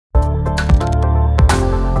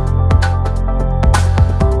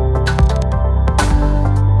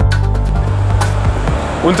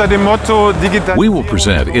Unter dem Motto We will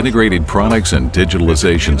present integrated products and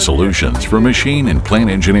digitalization solutions for machine and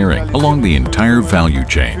plant engineering along the entire value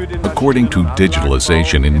chain, according to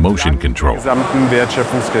digitalization in motion control. gesamten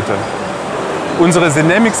Wertschöpfungskette. Unsere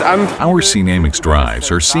Sinamics Our Sinamics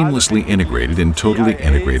drives are seamlessly integrated in totally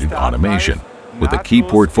integrated automation, with a key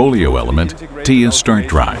portfolio element, TIA Start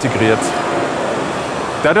Drive. integriert.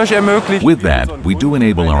 Dadurch ermöglicht With that, we do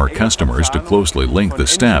enable our customers to closely link the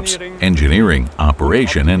steps, engineering,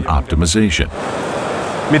 operation, and optimization.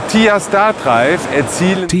 mit TIA Start Drive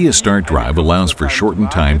erzielen TIA Start Drive allows for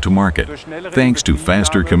shortened time to market, thanks to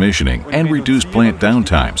faster commissioning and reduced plant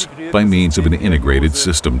downtimes by means of an integrated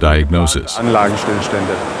system diagnosis.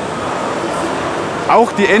 Anlagenstillstände.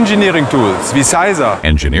 Auch die Engineering Tools wie Sizer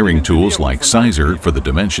Engineering tools like Sizer for the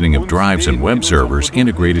dimensioning of drives and web servers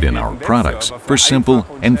integrated in our products for simple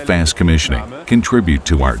and fast commissioning contribute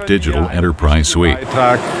to our Digital Enterprise Suite.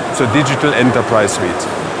 Beitrag zur Digital Enterprise Suite.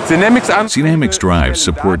 Sinamics drives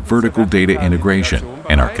support vertical data integration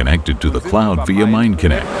and are connected to the cloud via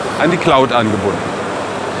MindConnect. an die Cloud angebunden.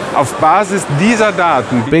 Auf Basis dieser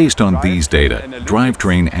Daten Based on these data,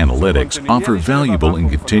 drivetrain analytics offer valuable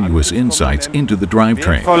and continuous insights into the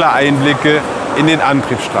drivetrain. volle Einblicke in den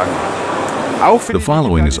Antriebsstrang. Auch für The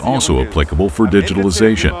following is also applicable for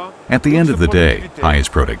digitalization. At the end of the day,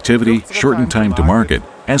 highest productivity, shortened time to market,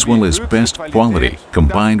 as well as best quality,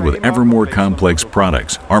 combined with ever more complex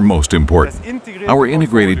products, are most important. Our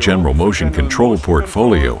integrated general motion control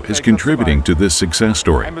portfolio is contributing to this success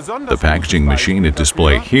story. The packaging machine at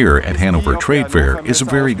display here at Hanover Trade Fair is a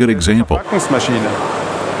very good example. Packungsmaschine.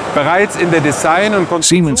 Bereits in der Design- und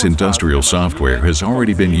Siemens industrial software has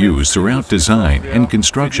already been used throughout design and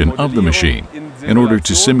construction of the machine in order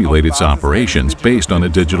to simulate its operations based on a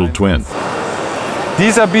digital twin.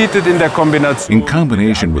 Dieser bietet in der Kombination In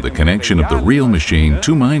combination with the connection of the real machine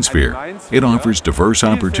to MindSphere, it offers diverse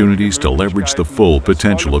opportunities to leverage the full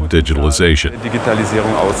potential of digitalization.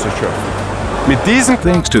 Digitalisierung auszuschöpfen. Mit diesem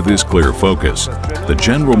Thanks to this clear focus, the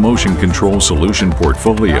General Motion Control Solution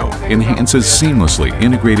portfolio enhances seamlessly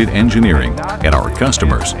integrated engineering at our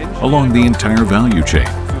customers along the entire value chain,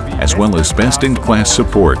 as well as best-in-class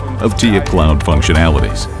support of TIA Cloud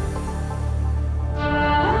functionalities.